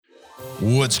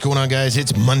What's going on, guys?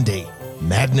 It's Monday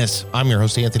Madness. I'm your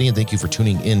host, Anthony, and thank you for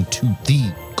tuning in to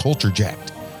the Culture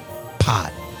Jacked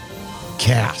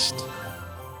podcast.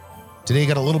 Today, I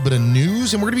got a little bit of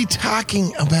news, and we're going to be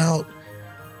talking about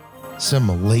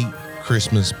some late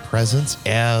Christmas presents.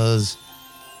 As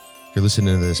you're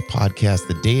listening to this podcast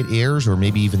the day it airs, or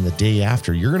maybe even the day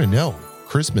after, you're going to know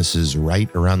Christmas is right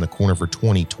around the corner for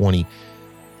 2020.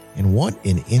 And what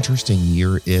an interesting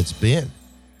year it's been.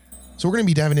 So we're going to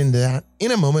be diving into that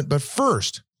in a moment. But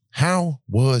first, how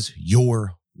was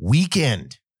your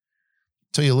weekend?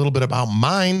 Tell you a little bit about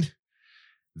mine.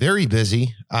 Very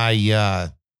busy.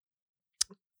 I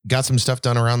got some stuff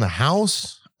done around the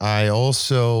house. I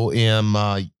also am,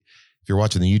 if you're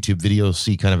watching the YouTube video, you'll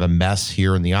see kind of a mess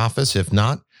here in the office. If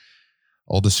not,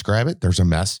 I'll describe it. There's a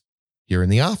mess here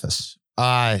in the office.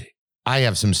 I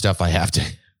have some stuff I have to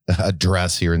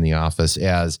address here in the office,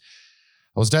 as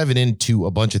I was diving into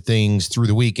a bunch of things through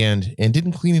the weekend and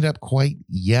didn't clean it up quite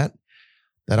yet.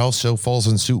 That also falls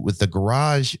in suit with the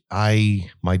garage.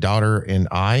 My daughter and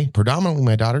I, predominantly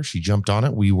my daughter, she jumped on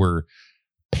it. We were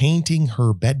painting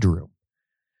her bedroom,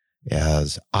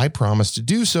 as I promised to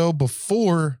do so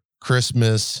before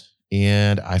Christmas,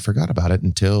 and I forgot about it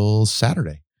until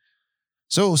Saturday.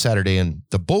 So Saturday and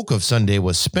the bulk of Sunday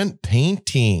was spent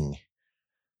painting.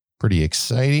 Pretty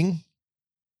exciting.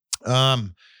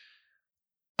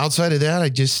 Outside of that, I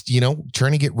just,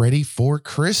 trying to get ready for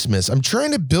Christmas. I'm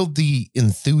trying to build the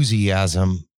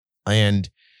enthusiasm, and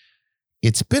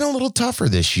it's been a little tougher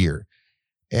this year,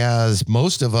 as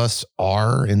most of us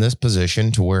are in this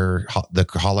position to where the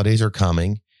holidays are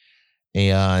coming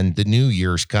and the new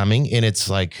year's coming, and it's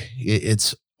like,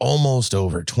 it's almost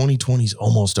over. 2020 is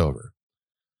almost over,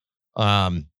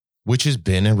 which has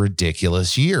been a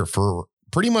ridiculous year for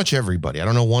pretty much everybody. I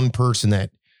don't know one person that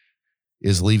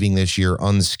is leaving this year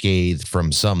unscathed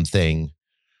from something,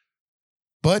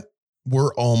 but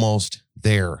we're almost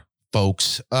there,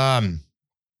 folks.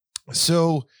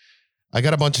 So I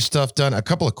got a bunch of stuff done. A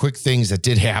couple of quick things that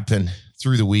did happen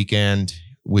through the weekend,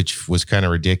 which was kind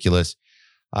of ridiculous.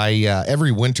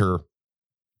 Every winter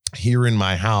here in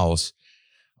my house,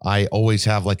 I always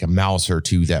have like a mouse or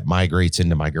two that migrates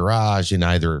into my garage, and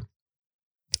either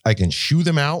I can shoo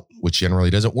them out, which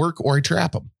generally doesn't work, or I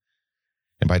trap them.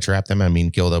 And by trap them, I mean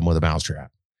kill them with a mouse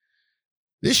trap.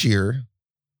 This year,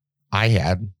 I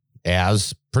had,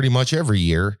 as pretty much every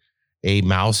year, a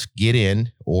mouse get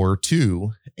in or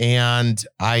two. And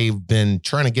I've been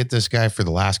trying to get this guy for the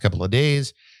last couple of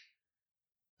days.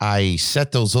 I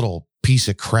set those little piece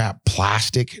of crap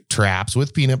plastic traps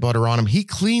with peanut butter on them. He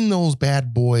cleaned those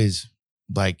bad boys.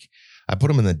 Like, I put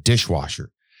them in the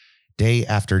dishwasher day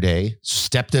after day,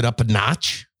 stepped it up a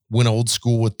notch, went old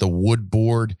school with the wood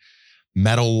board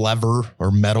metal lever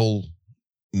or metal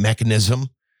mechanism.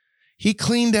 He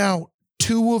cleaned out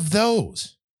two of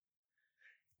those.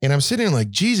 And I'm sitting there like,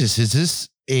 Jesus, is this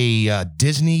a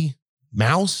Disney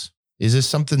mouse? Is this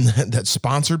something that's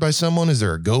sponsored by someone? Is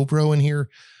there a GoPro in here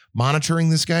monitoring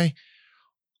this guy?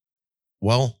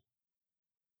 Well,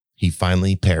 he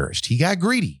finally perished. He got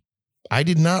greedy. I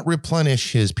did not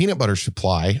replenish his peanut butter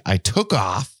supply. I took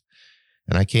off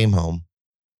and I came home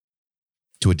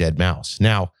to a dead mouse.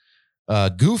 Now,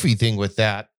 goofy thing with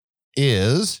that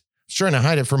is I was trying to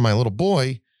hide it from my little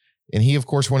boy, and he of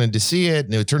course wanted to see it,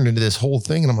 and it turned into this whole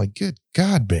thing. And I'm like, good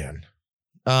God, man.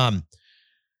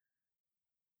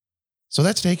 So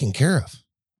that's taken care of.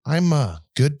 I'm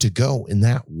good to go in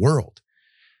that world.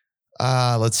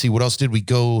 Let's see, what else did we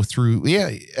go through?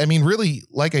 Yeah, I mean, really,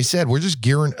 like I said, we're just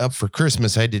gearing up for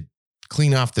Christmas. I had to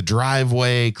clean off the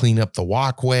driveway, clean up the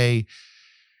walkway,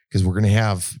 because we're going to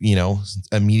have,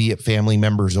 immediate family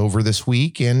members over this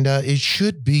week, and it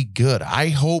should be good. I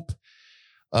hope,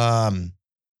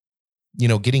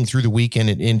 getting through the weekend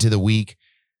and into the week,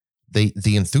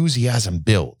 the enthusiasm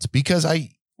builds, because I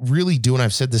really do, and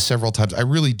I've said this several times, I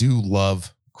really do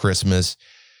love Christmas.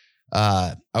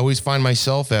 I always find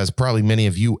myself, as probably many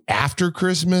of you, after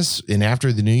Christmas and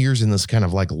after the New Year's, in this kind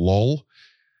of like lull,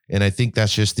 and I think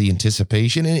that's just the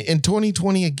anticipation. And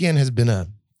 2020, again, has been a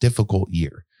difficult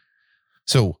year.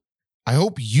 So I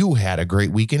hope you had a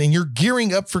great weekend and you're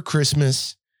gearing up for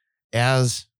Christmas,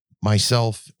 as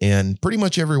myself and pretty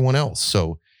much everyone else.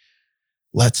 So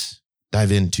let's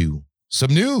dive into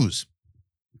some news.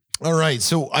 All right.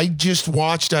 So I just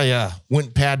watched, I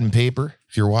went pad and paper.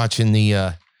 If you're watching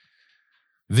the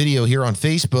video here on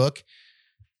Facebook,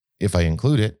 if I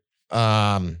include it,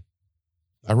 I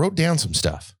wrote down some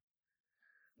stuff.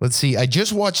 Let's see. I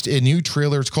just watched a new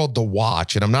trailer. It's called The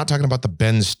Watch, and I'm not talking about the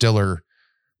Ben Stiller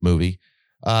movie.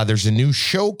 There's a new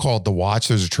show called The Watch.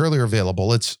 There's a trailer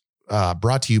available. It's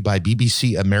brought to you by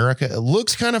BBC America. It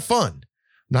looks kind of fun.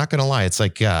 Not going to lie. It's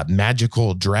like a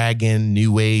magical dragon,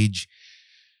 new age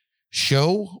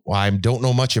show. I don't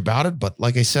know much about it, but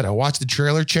like I said, I watched the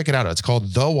trailer. Check it out. It's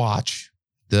called The Watch.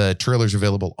 The trailer's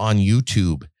available on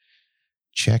YouTube.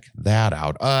 Check that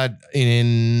out.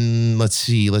 Let's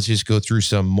see. Let's just go through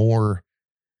some more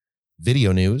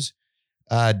video news.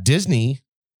 Disney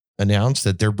announced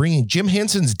that they're bringing Jim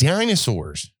Henson's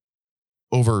Dinosaurs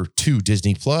over to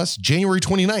Disney Plus January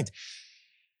 29th.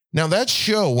 Now, that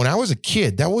show, when I was a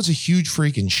kid, that was a huge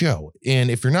freaking show.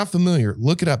 And if you're not familiar,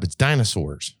 look it up. It's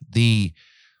Dinosaurs. The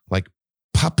like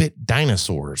puppet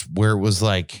dinosaurs, where it was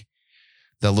like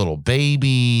the little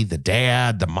baby, the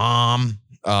dad, the mom,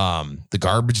 the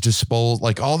garbage disposal,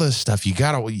 like all this stuff. You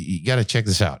gotta check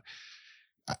this out.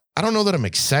 I don't know that I'm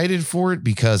excited for it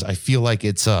because I feel like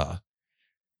it's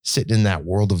sitting in that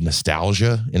world of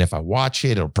nostalgia. And if I watch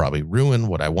it, it'll probably ruin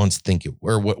what I once think it,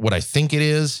 or what I think it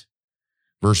is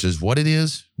versus what it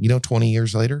is, 20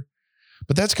 years later.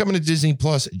 But that's coming to Disney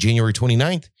Plus January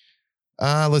 29th.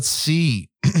 Let's see.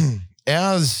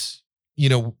 As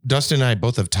Dustin and I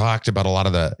both have talked about a lot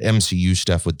of the MCU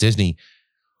stuff with Disney.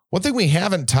 One thing we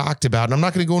haven't talked about, and I'm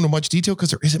not going to go into much detail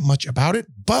because there isn't much about it,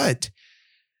 but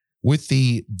with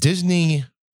the Disney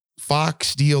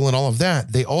Fox deal and all of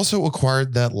that, they also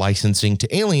acquired that licensing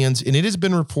to Aliens. And it has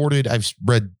been reported, I've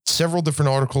read several different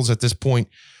articles at this point,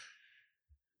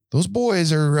 those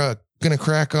boys are going to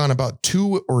crack on about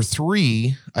 2 or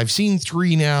 3. I've seen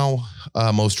 3 now.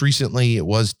 Most recently, it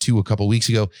was 2 a couple weeks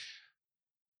ago.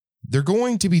 They're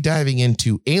going to be diving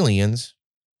into Aliens,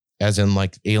 as in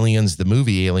like Aliens, the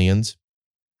movie Aliens.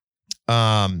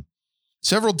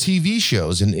 Several TV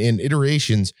shows and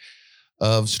iterations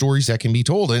of stories that can be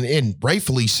told. And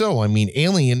rightfully so. I mean,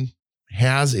 Alien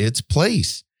has its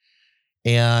place.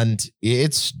 And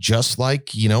it's just like,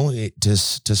 to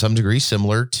some degree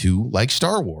similar to like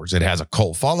Star Wars. It has a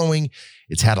cult following.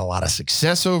 It's had a lot of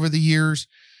success over the years.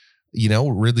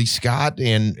 Ridley Scott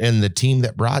and the team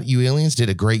that brought you Aliens did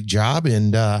a great job.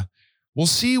 And we'll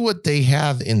see what they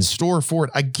have in store for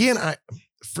it. Again,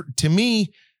 to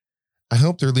me, I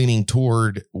hope they're leaning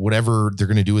toward whatever they're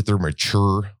going to do with their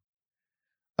mature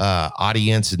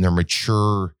audience and their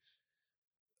mature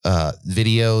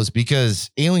videos,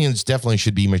 because Aliens definitely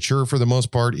should be mature for the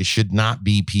most part. It should not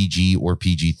be PG or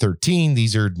PG-13.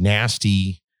 These are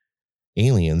nasty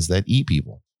aliens that eat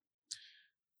people.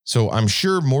 So I'm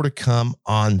sure more to come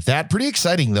on that. Pretty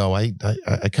exciting though. I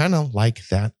kind of like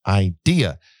that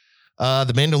idea.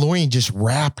 The Mandalorian just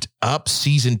wrapped up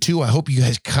season 2. I hope you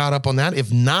guys caught up on that.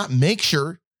 If not, make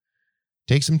sure,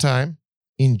 take some time,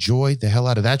 enjoy the hell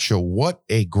out of that show. What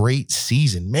a great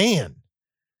season, man.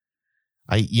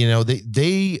 I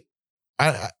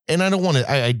don't want to,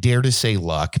 I dare to say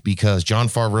luck, because Jon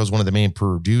Favreau is one of the main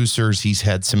producers. He's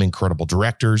had some incredible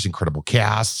directors, incredible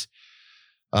casts,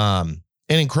 and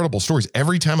incredible stories.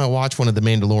 Every time I watch one of the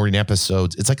Mandalorian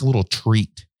episodes, it's like a little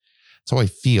treat. That's how I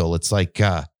feel. It's like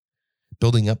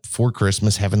building up for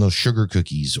Christmas, having those sugar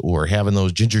cookies or having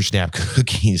those ginger snap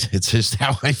cookies. It's just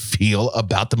how I feel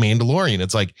about the Mandalorian.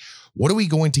 It's like, what are we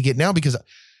going to get now? Because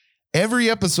every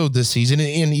episode this season,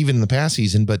 and even in the past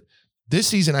season, but this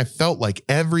season, I felt like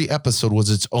every episode was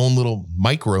its own little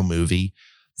micro movie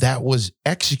that was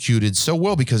executed so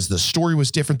well because the story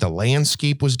was different. The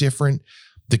landscape was different.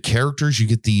 The characters, you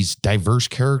get these diverse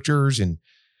characters, and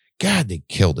God, they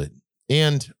killed it.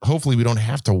 And hopefully we don't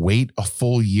have to wait a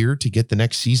full year to get the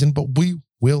next season, but we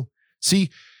will see.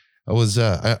 I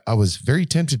was very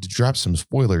tempted to drop some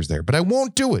spoilers there, but I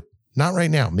won't do it. Not right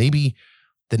now. Maybe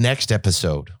the next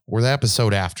episode or the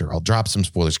episode after, I'll drop some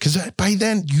spoilers, because by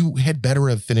then you had better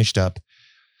have finished up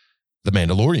The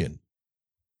Mandalorian.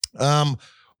 One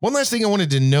last thing I wanted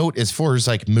to note as far as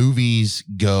like movies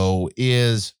go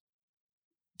is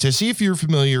to see if you're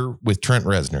familiar with Trent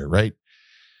Reznor, right?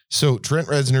 So Trent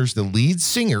Reznor's the lead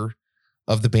singer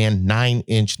of the band 9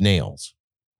 Inch Nails.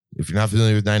 If you're not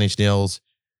familiar with 9 Inch Nails,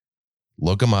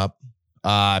 look them up.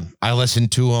 I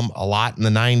listened to them a lot in the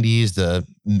 90s, the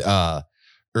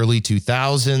early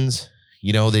 2000s.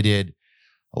 They did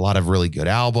a lot of really good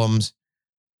albums.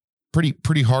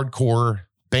 Pretty hardcore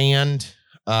band.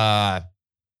 But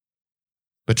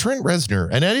Trent Reznor,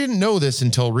 and I didn't know this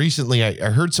until recently. I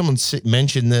heard someone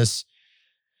mention this.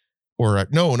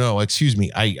 Excuse me.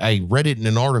 I read it in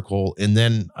an article, and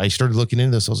then I started looking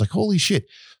into this. I was like, holy shit.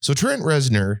 So Trent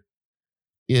Reznor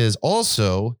is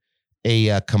also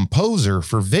a composer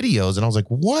for videos. And I was like,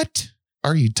 what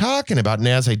are you talking about? And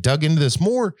as I dug into this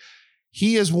more,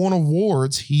 he has won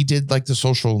awards. He did like The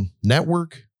Social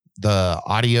Network, the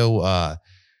audio,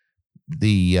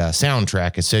 the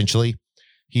soundtrack, essentially.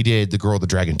 He did The Girl with the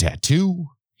Dragon Tattoo.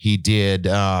 He did,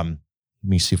 let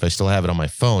me see if I still have it on my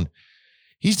phone.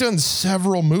 He's done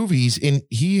several movies and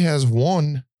he has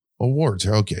won awards.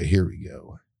 Okay, here we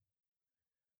go.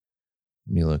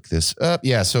 Let me look this up.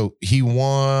 Yeah, so he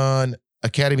won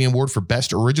Academy Award for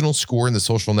Best Original Score in The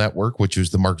Social Network, which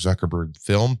was the Mark Zuckerberg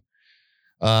film.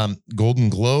 Golden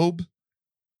Globe.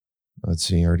 Let's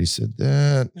see, I already said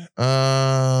that.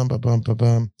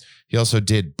 He also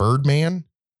did Birdman,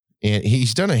 and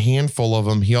he's done a handful of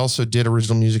them. He also did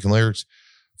original music and lyrics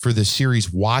for the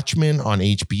series Watchmen on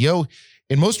HBO.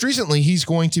 And most recently, he's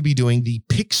going to be doing the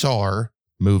Pixar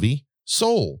movie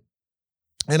Soul.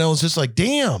 And I was just like,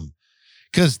 damn,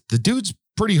 because the dude's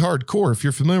pretty hardcore. If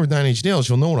you're familiar with Nine Inch Nails,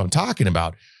 you'll know what I'm talking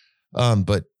about.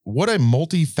 But what a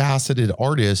multifaceted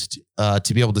artist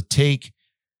to be able to take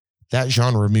that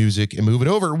genre of music and move it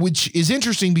over, which is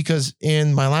interesting because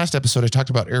in my last episode, I talked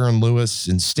about Aaron Lewis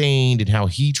and Stained and how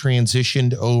he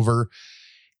transitioned over.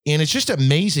 And it's just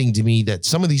amazing to me that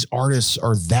some of these artists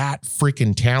are that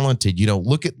freaking talented. You know,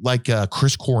 look at like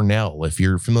Chris Cornell. If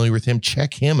you're familiar with him,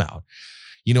 check him out.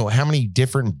 You know, how many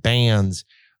different bands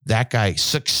that guy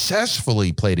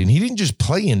successfully played. And he didn't just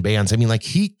play in bands. I mean, like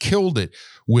he killed it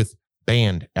with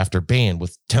band after band,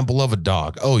 with Temple of a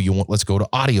Dog. Oh, let's go to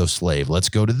Audio Slave. Let's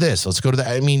go to this. Let's go to that.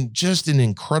 I mean, just an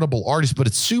incredible artist, but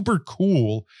it's super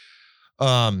cool.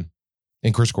 And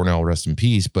Chris Cornell, rest in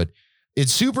peace, but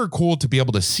it's super cool to be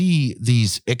able to see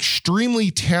these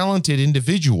extremely talented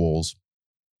individuals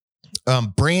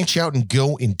branch out and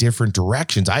go in different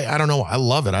directions. I don't know. I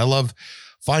love it. I love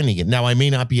finding it. Now, I may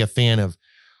not be a fan of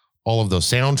all of those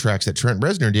soundtracks that Trent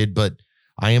Reznor did, but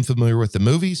I am familiar with the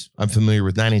movies. I'm familiar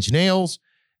with Nine Inch Nails,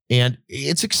 and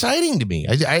it's exciting to me.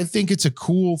 I think it's a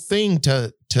cool thing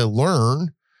to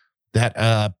learn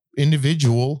that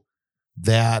individual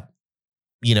that,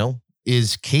 you know,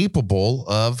 is capable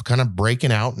of kind of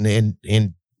breaking out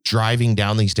and driving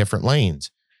down these different lanes.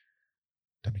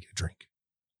 Time to get a drink.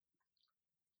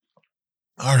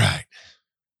 All right.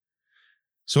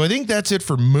 So I think that's it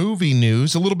for movie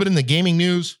news. A little bit in the gaming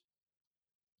news.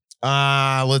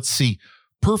 Let's see.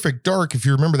 Perfect Dark, if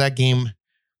you remember that game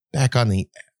back on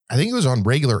I think it was on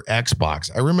regular Xbox.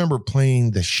 I remember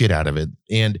playing the shit out of it.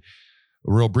 And a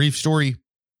real brief story,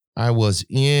 I was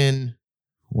in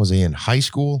high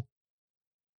school?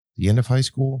 The end of high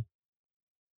school?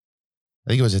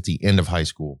 I think it was at the end of high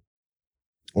school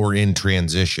or in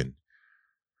transition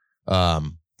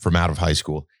from out of high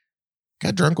school.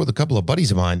 Got drunk with a couple of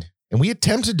buddies of mine, and we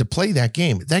attempted to play that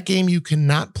game. That game you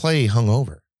cannot play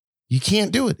hungover. You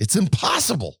can't do it. It's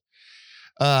impossible.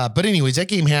 But anyways, that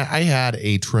game I had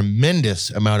a tremendous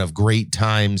amount of great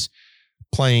times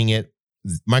playing it.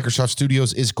 Microsoft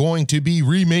Studios is going to be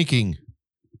remaking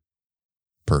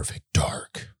Perfect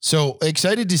Dark. So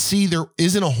excited to see. There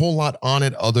isn't a whole lot on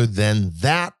it other than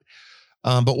that.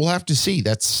 But we'll have to see.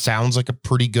 That sounds like a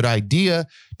pretty good idea.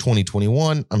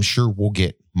 2021, I'm sure we'll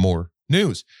get more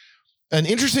news. An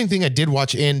interesting thing I did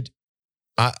watch, and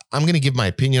I'm going to give my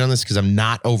opinion on this because I'm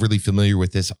not overly familiar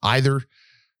with this either,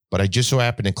 but I just so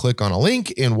happened to click on a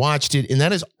link and watched it, and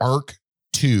that is Ark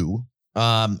 2.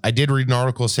 I did read an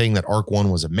article saying that Ark 1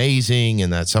 was amazing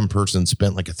and that some person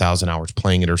spent like 1,000 hours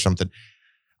playing it or something.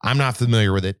 I'm not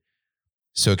familiar with it,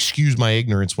 so excuse my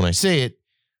ignorance when I say it,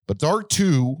 but Ark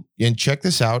 2, and check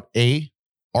this out,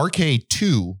 Arcade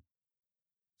 2,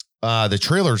 the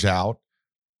trailer's out,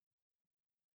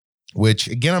 which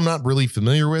again, I'm not really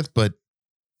familiar with, but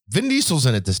Vin Diesel's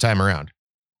in it this time around.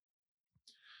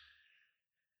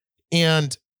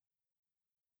 And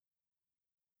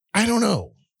I don't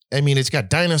know. I mean, it's got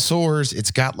dinosaurs.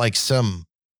 It's got like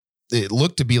it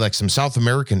looked to be like some South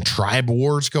American tribe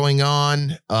wars going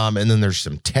on. And then there's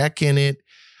some tech in it.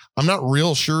 I'm not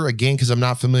real sure, again, because I'm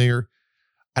not familiar.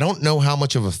 I don't know how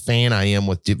much of a fan I am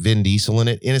with Vin Diesel in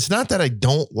it. And it's not that I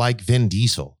don't like Vin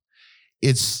Diesel.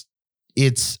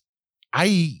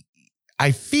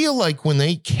 I feel like when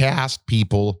they cast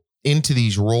people into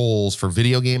these roles for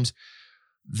video games,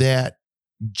 that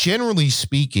generally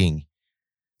speaking,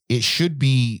 it should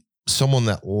be someone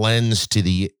that lends to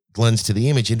the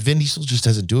image, and Vin Diesel just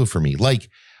doesn't do it for me. Like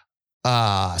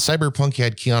Cyberpunk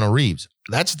had Keanu Reeves.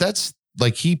 That's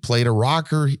like he played a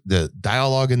rocker. The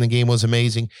dialogue in the game was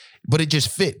amazing, but it just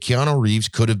fit. Keanu Reeves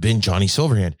could have been Johnny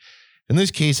Silverhand. In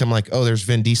this case, I'm like, oh, there's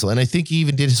Vin Diesel. And I think he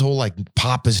even did his whole like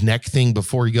pop his neck thing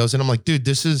before he goes. And I'm like, dude,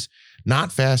 this is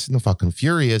not Fast and the fucking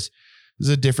Furious. This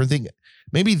is a different thing.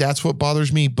 Maybe that's what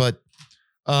bothers me. But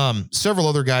several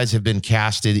other guys have been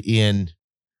casted in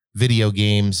video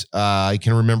games. I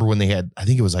can remember when they had, I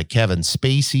think it was like Kevin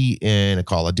Spacey in a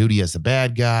Call of Duty as the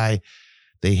bad guy.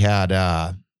 They had,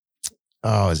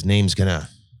 his name's gonna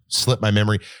slip my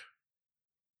memory.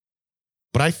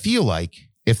 But I feel like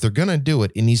if they're going to do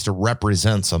it, it needs to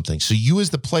represent something. So you as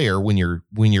the player, when you're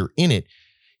in it,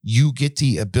 you get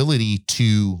the ability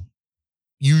to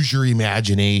use your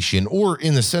imagination, or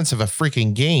in the sense of a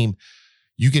freaking game,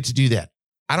 you get to do that.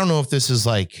 I don't know if this is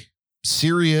like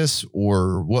serious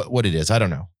or what it is. I don't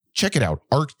know. Check it out.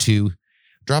 Arc 2.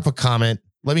 Drop a comment.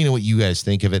 Let me know what you guys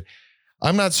think of it.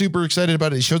 I'm not super excited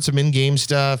about it. It showed some in-game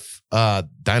stuff.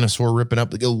 Dinosaur ripping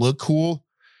up. It'll look cool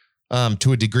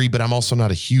to a degree, but I'm also not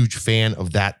a huge fan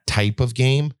of that type of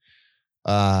game.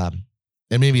 And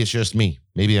maybe it's just me.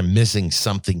 Maybe I'm missing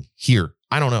something here.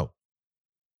 I don't know.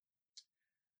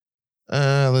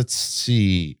 Let's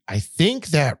see. I think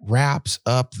that wraps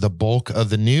up the bulk of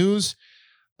the news.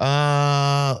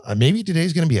 Maybe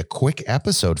today's going to be a quick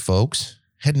episode, folks.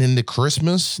 Heading into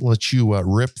Christmas, let you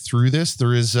rip through this.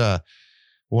 There is, I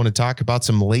want to talk about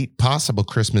some late possible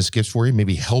Christmas gifts for you.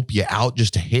 Maybe help you out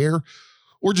just a hair,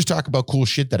 or just talk about cool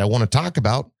shit that I want to talk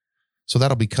about. So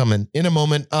that'll be coming in a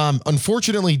moment.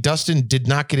 Unfortunately, Dustin did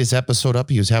not get his episode up.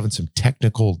 He was having some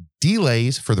technical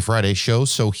delays for the Friday show.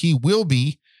 So he will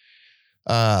be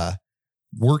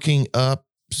working up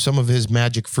some of his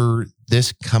magic for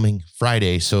this coming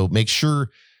Friday. So make sure,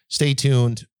 stay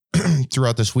tuned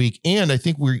throughout this week. And I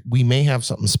think we may have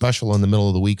something special in the middle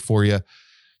of the week for you.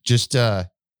 Just you'll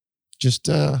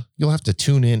have to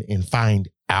tune in and find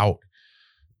out.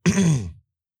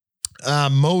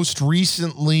 Most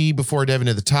recently, before I dive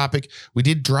into the topic, we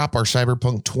did drop our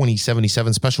Cyberpunk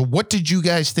 2077 special. What did you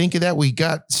guys think of that? We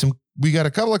got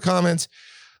a couple of comments.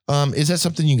 Is that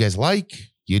something you guys like?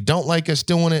 You don't like us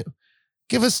doing it?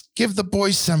 Give the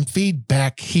boys some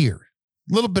feedback here.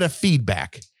 A little bit of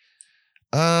feedback.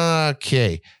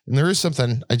 Okay. And there is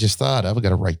something I just thought of. I got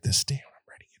to write this down. I'm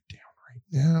writing it down right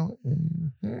now.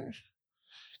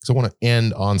 Because I want to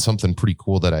end on something pretty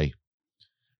cool that I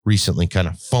recently kind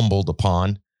of fumbled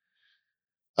upon.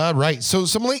 Right. So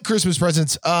some late Christmas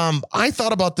presents. I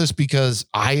thought about this because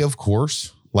I, of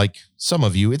course, like some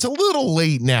of you, it's a little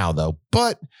late now though,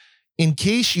 but in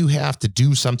case you have to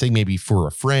do something, maybe for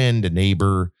a friend, a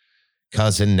neighbor,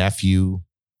 cousin, nephew,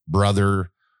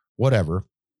 brother, whatever,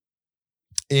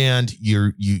 and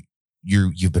you've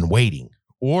been waiting,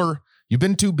 or you've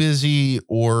been too busy,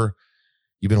 or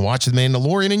you've been watching The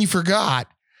Mandalorian and you forgot,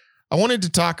 I wanted to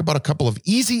talk about a couple of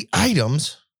easy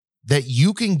items that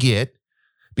you can get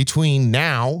between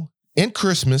now and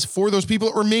Christmas for those people,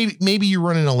 or maybe you're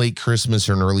running a late Christmas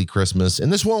or an early Christmas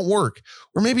and this won't work,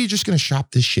 or maybe you're just going to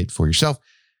shop this shit for yourself.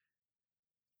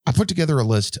 I put together a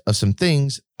list of some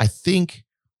things I think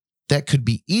that could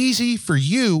be easy for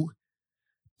you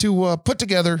to put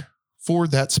together for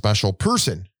that special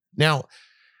person. Now,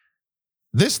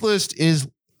 this list is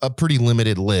a pretty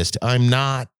limited list. I'm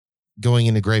not going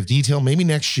into grave detail. Maybe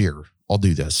next year I'll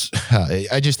do this.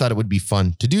 I just thought it would be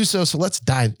fun to do so. So let's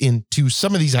dive into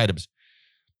some of these items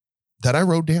that I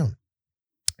wrote down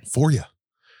for you.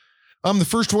 The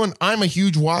first one, I'm a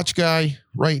huge watch guy.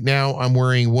 Right now, I'm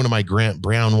wearing one of my Grant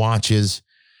Brown watches.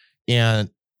 And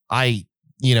I've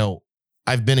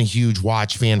been a huge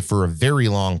watch fan for a very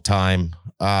long time.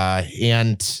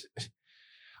 And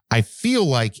I feel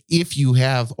like if you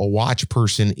have a watch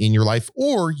person in your life,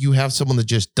 or you have someone that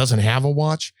just doesn't have a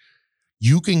watch,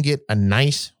 you can get a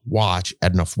nice watch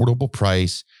at an affordable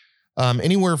price.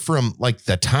 Anywhere from like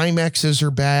the Timexes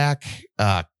are back,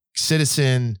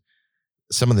 Citizen,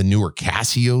 some of the newer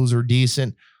Casios are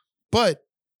decent. But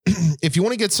if you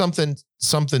want to get something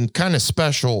kind of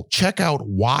special, check out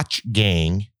Watch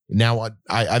Gang. Now,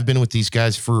 I've been with these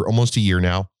guys for almost a year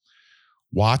now.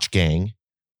 WatchGang.com.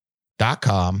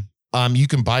 You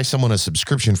can buy someone a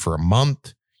subscription for a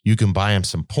month. You can buy them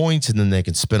some points, and then they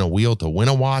can spin a wheel to win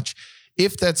a watch,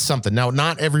 if that's something. Now,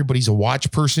 not everybody's a watch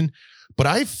person, but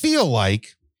I feel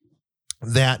like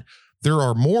that there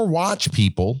are more watch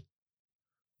people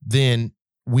than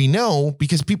we know,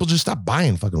 because people just stop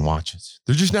buying fucking watches.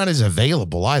 They're just not as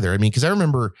available either. I mean, because I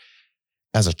remember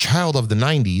as a child of the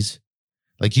 90s,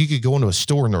 like you could go into a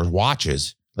store and there was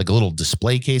watches, like a little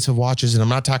display case of watches. And I'm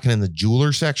not talking in the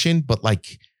jeweler section, but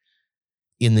like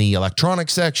in the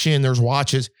electronics section, there's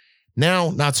watches.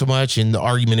 Now, not so much. And the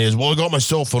argument is, well, I got my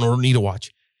cell phone, I don't need a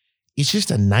watch. It's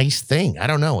just a nice thing. I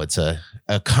don't know. It's a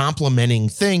complimenting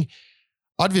thing.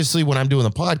 Obviously, when I'm doing the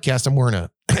podcast, I'm wearing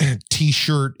a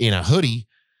t-shirt and a hoodie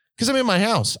because I'm in my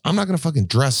house. I'm not going to fucking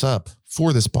dress up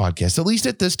for this podcast, at least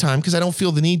at this time, because I don't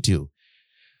feel the need to.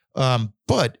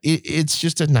 But it's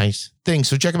just a nice thing.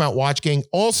 So check them out, Watch Gang.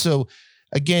 Also,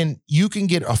 again, you can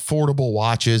get affordable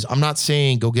watches. I'm not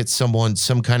saying go get someone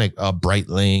some kind of a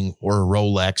Breitling or a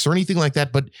Rolex or anything like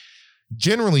that. But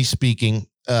generally speaking,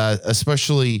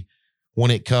 especially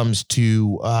when it comes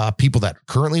to people that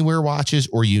currently wear watches,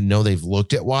 or they've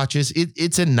looked at watches.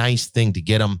 It's a nice thing to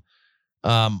get them.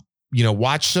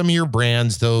 Watch some of your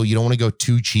brands, though. You don't want to go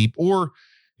too cheap, or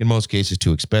in most cases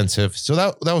too expensive. So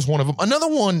that was one of them. Another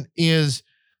one is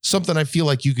something I feel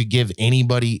like you could give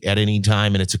anybody at any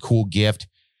time, and it's a cool gift.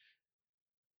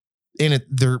 And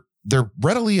they're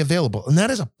readily available, and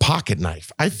that is a pocket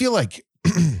knife. I feel like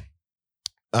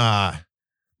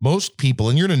most people,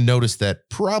 and you're going to notice that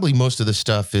probably most of the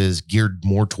stuff is geared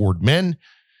more toward men,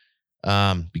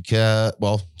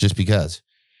 because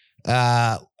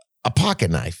a pocket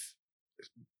knife,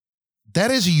 that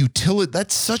is a utility.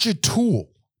 That's such a tool.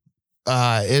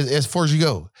 As far as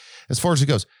it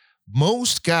goes,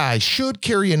 most guys should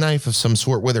carry a knife of some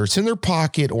sort, whether it's in their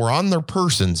pocket or on their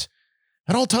persons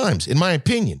at all times, in my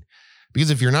opinion. Because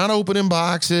if you're not opening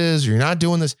boxes, you're not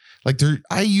doing this,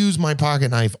 I use my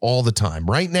pocket knife all the time.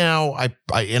 Right now, I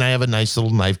have a nice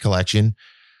little knife collection.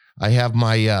 I have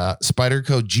my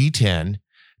Spyderco G10.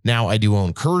 Now I do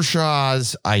own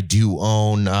Kershaw's. I do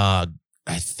own, I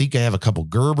think I have a couple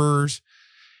Gerbers.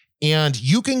 And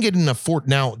you can get an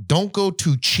now, don't go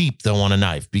too cheap though on a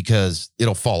knife, because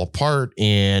it'll fall apart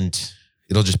and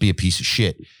it'll just be a piece of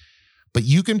shit. But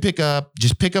you can pick up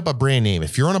a brand name.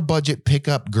 If you're on a budget, pick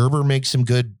up Gerber, makes some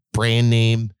good brand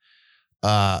name,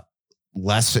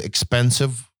 less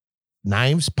expensive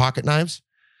knives, pocket knives.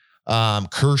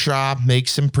 Kershaw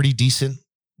makes some pretty decent,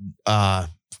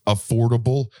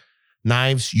 affordable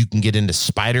knives. You can get into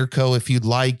Spyderco if you'd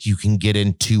like. You can get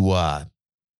into,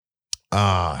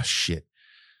 shit.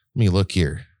 Let me look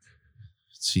here.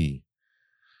 Let's see.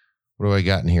 What do I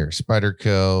got in here?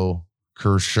 Spyderco.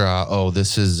 Kershaw.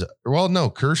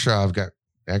 Kershaw. I've got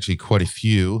actually quite a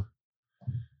few.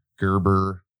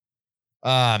 Gerber.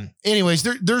 Anyways,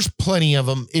 there's plenty of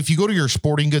them. If you go to your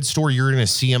sporting goods store, you're going to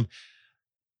see them.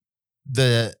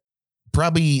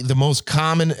 Probably the most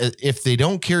common, if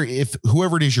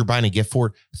whoever it is you're buying a gift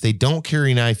for, if they don't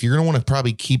carry a knife, you're going to want to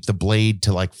probably keep the blade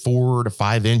to 4 to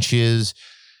 5 inches,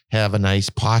 have a nice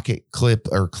pocket clip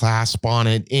or clasp on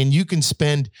it. And you can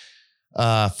spend,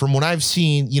 from what I've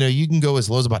seen, you can go as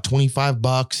low as about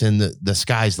 $25, and the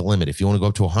sky's the limit. If you want to go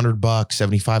up to $100,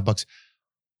 $75,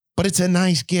 but it's a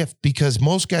nice gift, because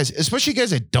most guys, especially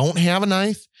guys that don't have a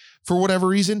knife for whatever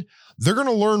reason, they're going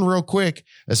to learn real quick,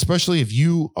 especially if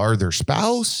you are their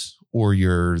spouse or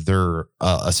you're their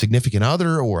a significant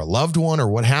other or a loved one or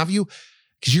what have you,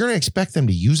 because you're going to expect them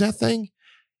to use that thing.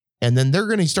 And then they're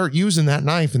going to start using that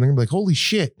knife, and they're going to be like, holy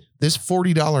shit, this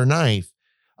 $40 knife,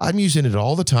 I'm using it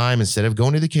all the time instead of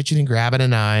going to the kitchen and grabbing a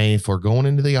knife or going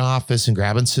into the office and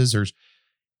grabbing scissors.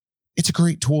 It's a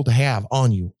great tool to have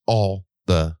on you all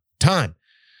the time.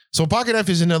 So pocket knife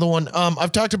is another one.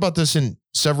 I've talked about this in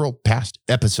several past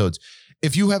episodes.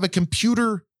 If you have a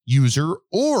computer user,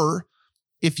 or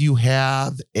if you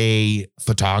have a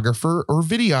photographer or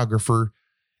videographer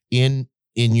in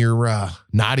your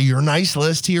naughty or nice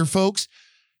list here, folks,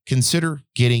 consider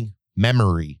getting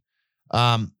memory.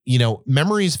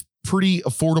 Memory is pretty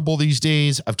affordable these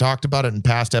days. I've talked about it in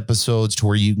past episodes, to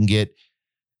where you can get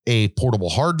a portable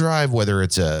hard drive, whether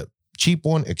it's a cheap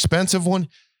one, expensive one.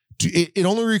 It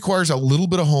only requires a little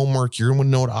bit of homework. You're going to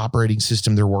know what operating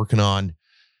system they're working on,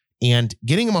 and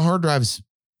getting them a hard drive is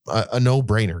a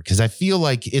no-brainer, because I feel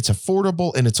like it's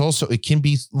affordable, and it can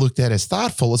be looked at as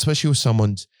thoughtful, especially if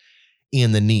someone's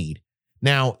in the need.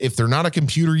 Now, if they're not a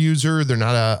computer user, they're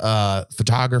not a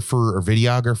photographer or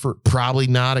videographer, probably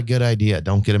not a good idea.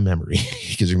 Don't get a memory,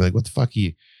 because you're like, what the fuck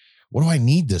what do I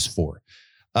need this for?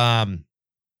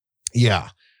 Yeah.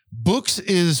 Books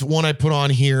is one I put on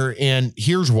here, and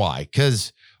here's why.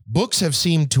 Because books have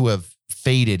seemed to have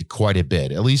faded quite a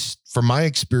bit, at least from my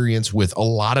experience with a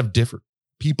lot of different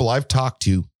people I've talked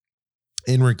to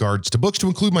in regards to books, to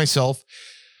include myself.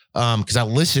 Because I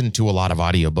listen to a lot of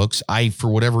audiobooks. I, for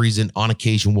whatever reason, on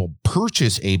occasion will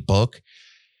purchase a book.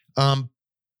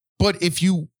 But if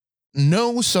you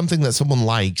know something that someone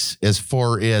likes, as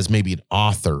far as maybe an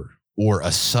author or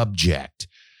a subject,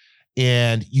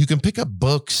 and you can pick up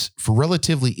books for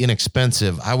relatively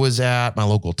inexpensive. I was at my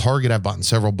local Target. I've bought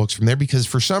several books from there, because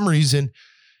for some reason,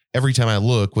 every time I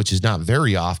look, which is not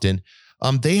very often,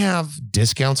 they have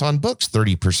discounts on books,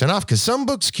 30% off, because some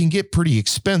books can get pretty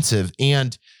expensive.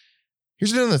 And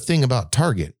here's another thing about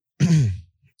Target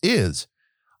is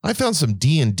I found some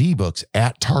D&D books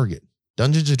at Target,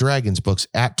 Dungeons and Dragons books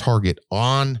at Target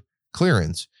on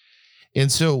clearance.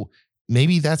 And so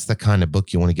maybe that's the kind of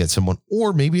book you want to get someone,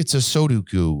 or maybe it's a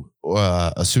Sudoku,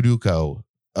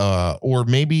 or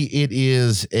maybe it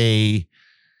is a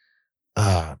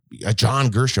John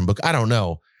Gershon book. I don't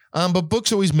know. But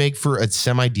books always make for a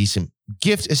semi-decent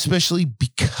gift, especially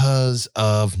because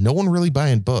of no one really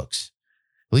buying books.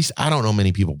 At least I don't know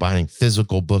many people buying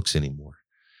physical books anymore.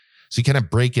 So you kind of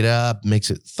break it up,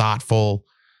 makes it thoughtful.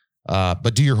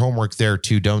 But do your homework there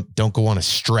too. Don't go on a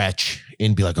stretch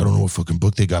and be like, I don't know what fucking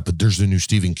book they got, but there's the new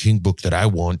Stephen King book that I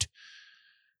want.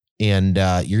 And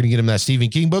you're going to get them that Stephen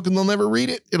King book and they'll never read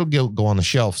it. It'll go on the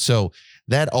shelf. So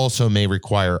that also may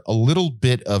require a little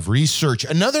bit of research.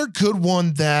 Another good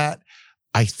one that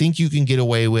I think you can get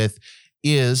away with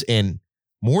is, and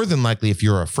more than likely if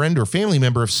you're a friend or family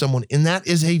member of someone, and that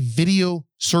is a video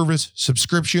service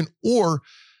subscription or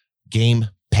Game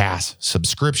Pass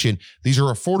subscription. These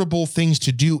are affordable things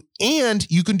to do, and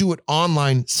you can do it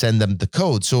online, send them the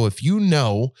code. So if you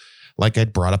know, like I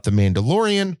brought up The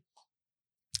Mandalorian,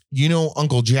 you know,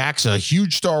 Uncle Jack's a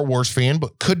huge Star Wars fan,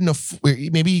 but couldn't afford,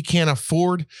 maybe he can't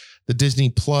afford the Disney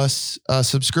Plus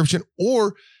subscription,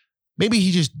 or maybe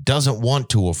he just doesn't want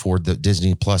to afford the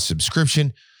Disney Plus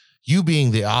subscription. You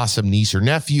being the awesome niece or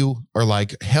nephew are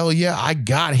like, hell yeah, I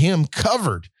got him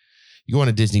covered. You go on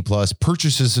to Disney Plus,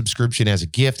 purchase a subscription as a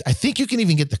gift. I think you can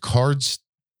even get the cards.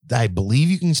 I believe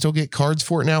you can still get cards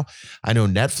for it now. I know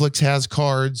Netflix has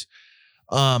cards,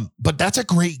 but that's a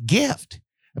great gift.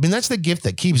 I mean, that's the gift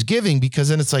that keeps giving, because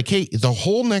then it's like, hey, the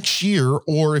whole next year,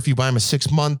 or if you buy them a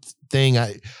 6-month thing,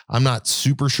 I'm not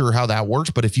super sure how that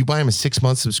works, but if you buy them a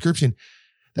 6-month subscription,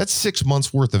 that's 6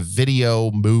 months worth of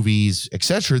video, movies,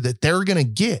 etc. that they're going to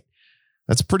get.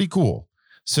 That's pretty cool.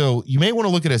 So you may want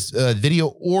to look at a video,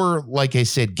 or like I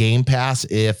said, Game Pass.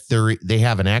 If they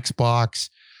have an Xbox,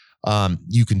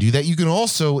 you can do that. You can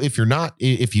also, if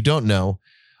you don't know,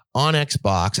 on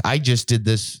Xbox, I just did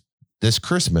this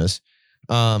Christmas.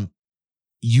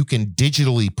 You can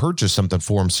digitally purchase something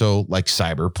for them. So like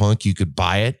Cyberpunk, you could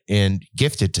buy it and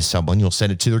gift it to someone. You'll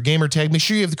send it to their gamer tag. Make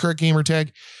sure you have the correct gamer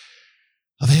tag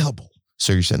available.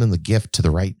 So you're sending the gift to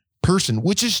the right person,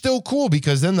 which is still cool,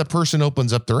 because then the person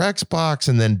opens up their Xbox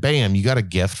and then bam, you got a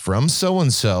gift from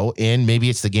so-and-so. And maybe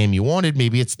it's the game you wanted,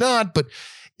 maybe it's not, but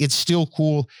it's still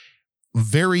cool.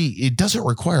 It doesn't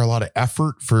require a lot of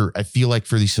effort I feel like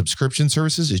for these subscription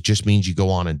services. It just means you go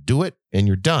on and do it and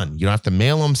you're done. You don't have to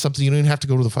mail them something. You don't even have to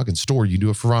go to the fucking store. You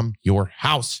do it from your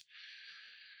house.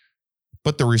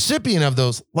 But the recipient of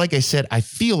those, like I said, I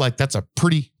feel like that's a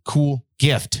pretty cool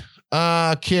gift.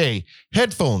 Okay.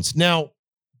 Headphones. Now,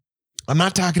 I'm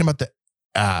not talking about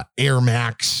the Air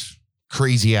Max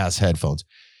crazy ass headphones.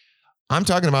 I'm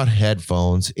talking about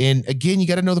headphones. And again, you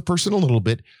got to know the person a little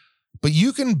bit. But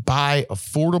you can buy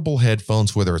affordable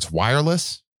headphones, whether it's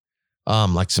wireless,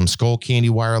 like some Skull Candy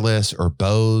wireless, or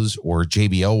Bose or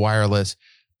JBL wireless.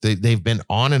 They've been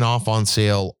on and off on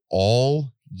sale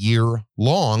all year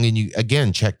long. And you,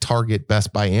 again, check Target,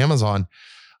 Best Buy, Amazon.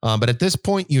 But at this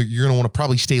point, you're going to want to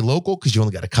probably stay local because you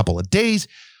only got a couple of days.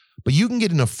 But you can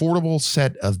get an affordable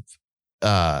set of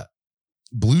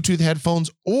Bluetooth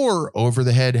headphones or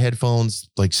over-the-head headphones,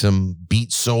 like some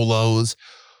Beat Solos.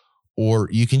 Or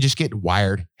you can just get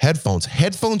wired headphones.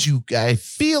 I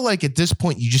feel like at this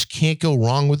point, you just can't go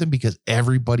wrong with them because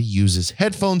everybody uses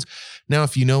headphones. Now,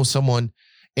 if you know someone,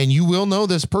 and you will know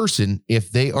this person, if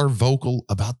they are vocal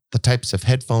about the types of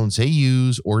headphones they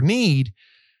use or need,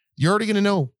 you're already going to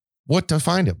know what to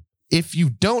find them. If you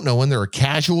don't know, and they're a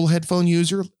casual headphone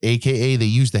user, AKA they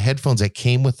use the headphones that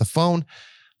came with the phone,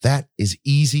 that is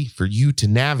easy for you to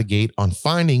navigate on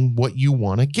finding what you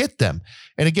want to get them.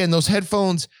 And again, those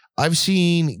headphones I've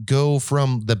seen go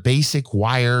from the basic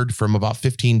wired from about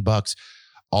 $15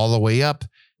 all the way up.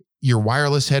 Your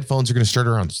wireless headphones are going to start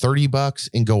around $30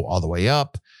 and go all the way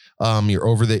up. Your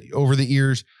over the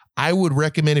ears. I would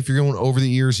recommend, if you're going over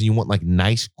the ears and you want like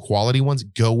nice quality ones,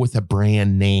 go with a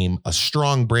brand name, a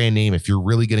strong brand name. If you're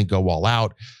really going to go all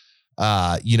out,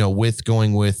 with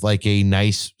going with like a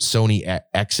nice Sony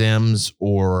XMs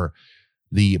or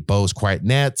the Bose Quiet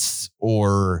Nets,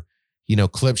 or,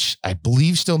 Klipsch, I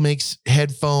believe still makes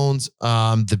headphones.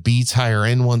 The Beats higher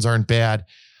end ones aren't bad,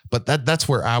 but that's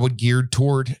where I would gear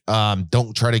toward.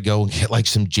 Don't try to go and get like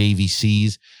some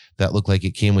JVCs that look like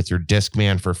it came with your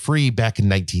Discman for free back in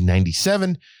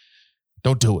 1997.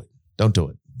 Don't do it.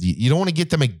 You don't want to get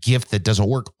them a gift that doesn't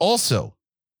work. Also,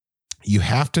 you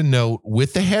have to note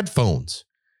with the headphones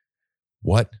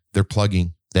what they're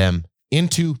plugging them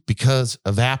into, because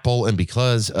of Apple and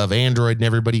because of Android and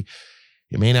everybody.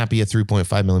 It may not be a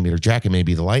 3.5 millimeter jack. It may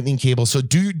be the lightning cable. So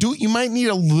you might need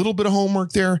a little bit of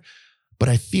homework there, but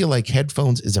I feel like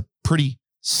headphones is a pretty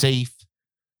safe,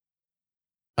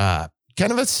 kind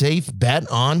of a safe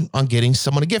bet on getting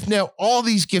someone a gift. Now, all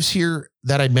these gifts here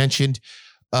that I mentioned,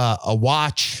 a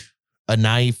watch, a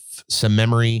knife, some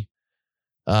memory,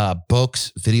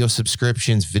 books, video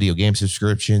subscriptions, video game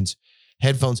subscriptions,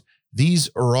 headphones. These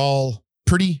are all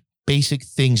pretty basic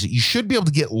things that you should be able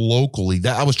to get locally.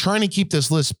 That I was trying to keep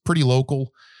this list pretty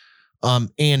local.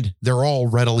 And they're all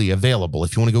readily available.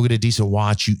 If you want to go get a decent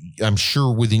watch, I'm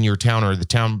sure within your town or the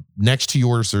town next to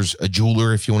yours, there's a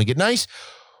jeweler if you want to get nice,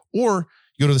 or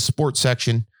you go to the sports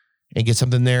section and get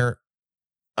something there.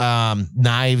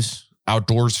 Knives,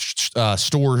 outdoors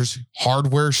stores,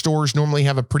 hardware stores normally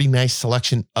have a pretty nice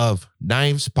selection of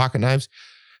knives, pocket knives.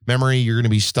 Memory, you're going to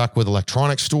be stuck with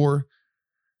electronics store.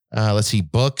 Let's see,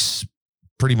 books.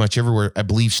 Pretty much everywhere, I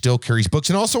believe, still carries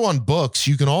books. And also on books,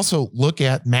 you can also look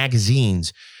at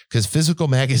magazines, because physical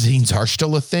magazines are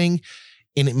still a thing.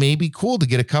 And it may be cool to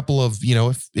get a couple of,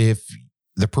 if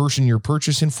the person you're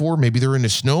purchasing for, maybe they're into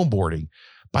snowboarding,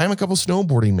 buy them a couple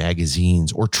snowboarding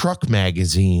magazines or truck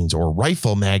magazines or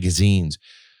rifle magazines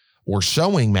or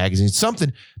sewing magazines,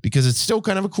 something, because it's still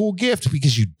kind of a cool gift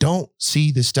because you don't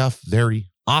see this stuff very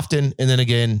often. And then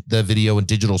again, the video and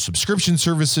digital subscription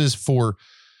services for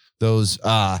those,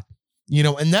 and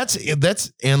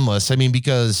that's endless. I mean,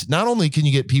 because not only can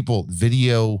you get people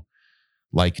video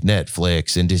like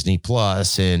Netflix and Disney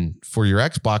Plus and for your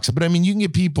Xbox, but I mean, you can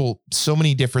get people so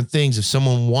many different things. If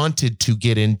someone wanted to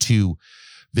get into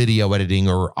video editing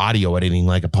or audio editing,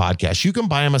 like a podcast, you can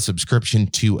buy them a subscription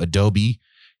to Adobe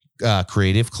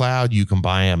Creative Cloud. You can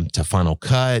buy them to Final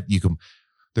Cut.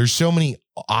 There's so many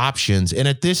options. And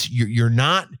at this, you're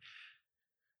not,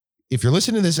 if you're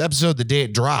listening to this episode the day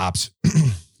it drops,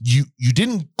 you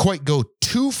didn't quite go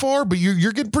too far, but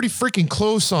you're getting pretty freaking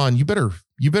close on. You better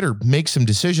make some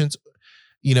decisions,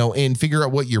 and figure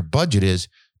out what your budget is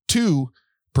to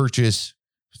purchase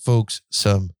folks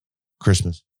some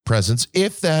Christmas presents,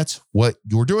 if that's what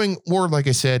you're doing. Or like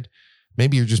I said,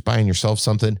 maybe you're just buying yourself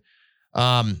something.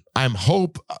 I'm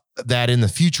hope that in the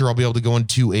future, I'll be able to go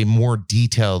into a more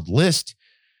detailed list,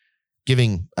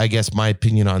 giving, I guess, my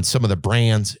opinion on some of the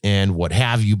brands and what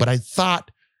have you. But I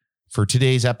thought for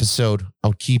today's episode,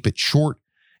 I'll keep it short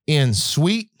and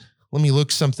sweet. Let me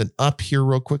look something up here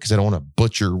real quick because I don't want to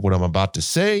butcher what I'm about to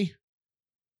say.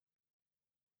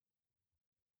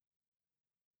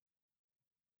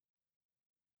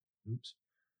 Oops.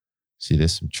 See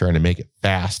this? I'm trying to make it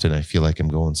fast and I feel like I'm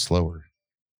going slower.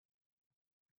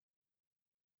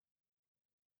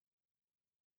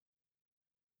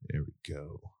 There we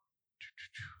go.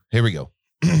 Here we go.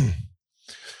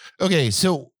 Okay,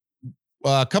 so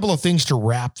a couple of things to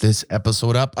wrap this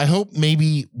episode up. I hope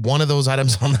maybe one of those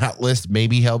items on that list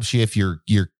maybe helps you if you're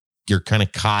kind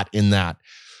of caught in that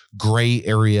gray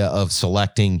area of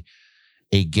selecting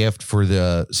a gift for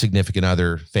the significant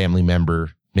other, family member.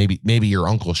 Maybe your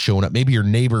uncle's showing up, maybe your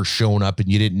neighbor's showing up and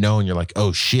you didn't know, and you're like,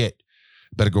 oh shit,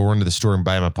 better go run to the store and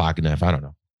buy him a pocket knife. I don't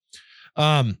know.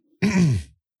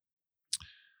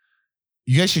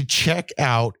 You guys should check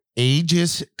out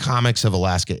Aegis Comics of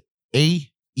Alaska.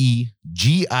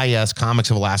 AEGIS Comics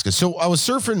of Alaska. So I was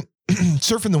surfing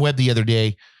the web the other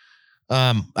day.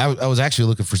 I was actually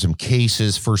looking for some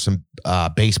cases for some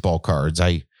baseball cards.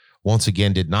 I once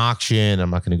again did an auction. I'm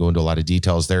not going to go into a lot of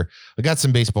details there. I got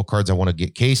some baseball cards I want to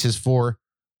get cases for.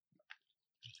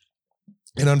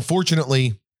 And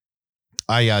unfortunately,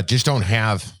 I just don't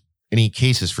have any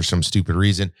cases for some stupid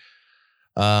reason.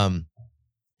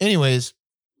 Anyways,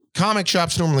 comic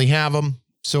shops normally have them.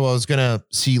 So I was going to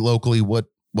see locally what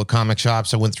comic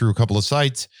shops. I went through a couple of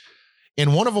sites,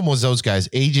 and one of them was those guys,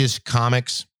 Aegis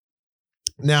Comics.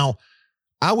 Now,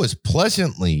 I was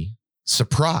pleasantly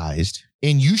surprised,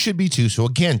 and you should be too. So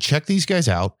again, check these guys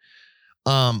out.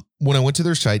 When I went to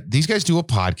their site, these guys do a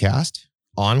podcast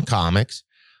on comics.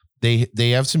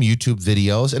 They have some YouTube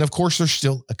videos, and of course, they're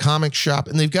still a comic shop,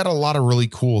 and they've got a lot of really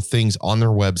cool things on their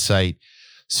website.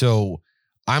 So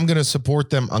I'm going to support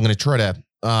them. I'm going to try to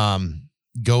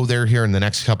go there here in the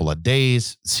next couple of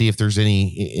days, see if there's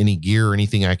any gear or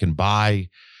anything I can buy.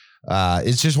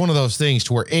 It's just one of those things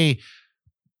to where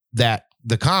that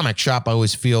the comic shop, I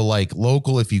always feel like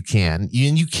local if you can,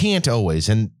 and you can't always,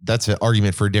 and that's an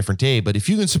argument for a different day, but if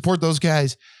you can support those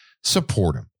guys,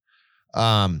 support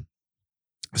them.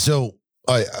 So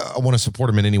I want to support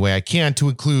them in any way I can, to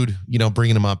include,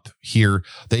 bringing them up here.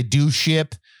 They do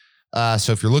ship.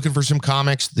 So if you're looking for some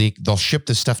comics, they'll ship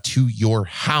this stuff to your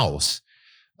house.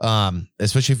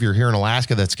 Especially if you're here in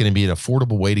Alaska, that's going to be an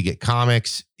affordable way to get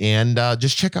comics. And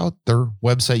just check out their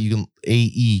website. You can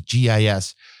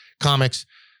AEGIS Comics.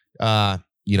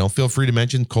 Feel free to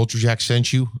mention Culture Jack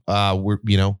sent you. Who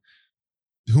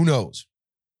knows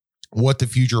what the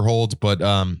future holds, but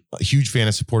a huge fan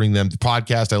of supporting them. The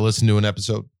podcast, I listened to an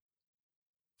episode.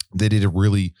 They did a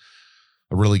really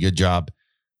good job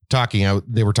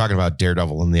they were talking about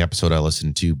Daredevil in the episode I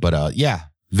listened to, but yeah,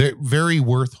 very, very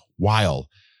worthwhile.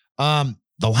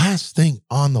 The last thing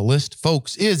on the list,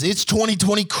 folks, is it's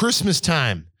 2020 Christmas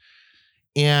time.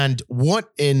 And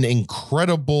what an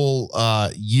incredible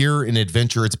year and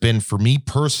adventure it's been for me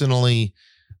personally.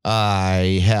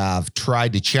 I have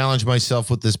tried to challenge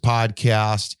myself with this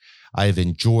podcast. I've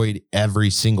enjoyed every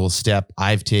single step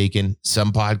I've taken.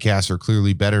 Some podcasts are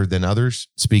clearly better than others,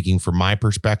 speaking from my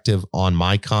perspective on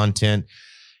my content.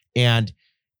 And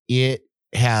it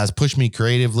has pushed me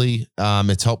creatively.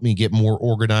 It's helped me get more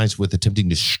organized with attempting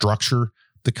to structure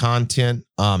the content,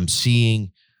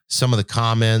 seeing some of the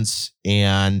comments,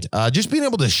 and just being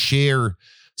able to share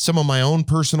some of my own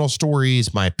personal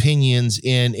stories, my opinions,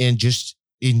 and just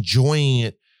enjoying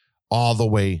it all the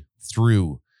way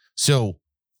through. So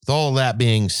with all of that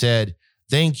being said,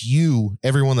 thank you,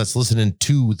 everyone that's listening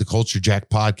to the Culture Jack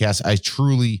podcast. I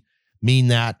truly mean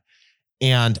that.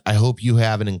 And I hope you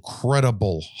have an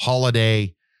incredible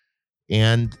holiday.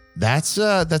 And that's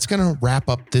going to wrap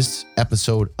up this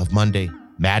episode of Monday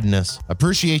Madness.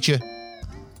 Appreciate you.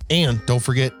 And don't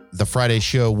forget, the Friday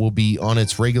show will be on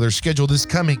its regular schedule this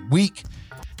coming week.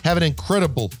 Have an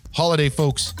incredible holiday,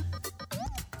 folks.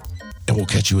 And we'll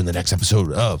catch you in the next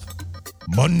episode of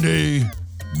Monday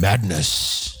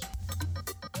Madness.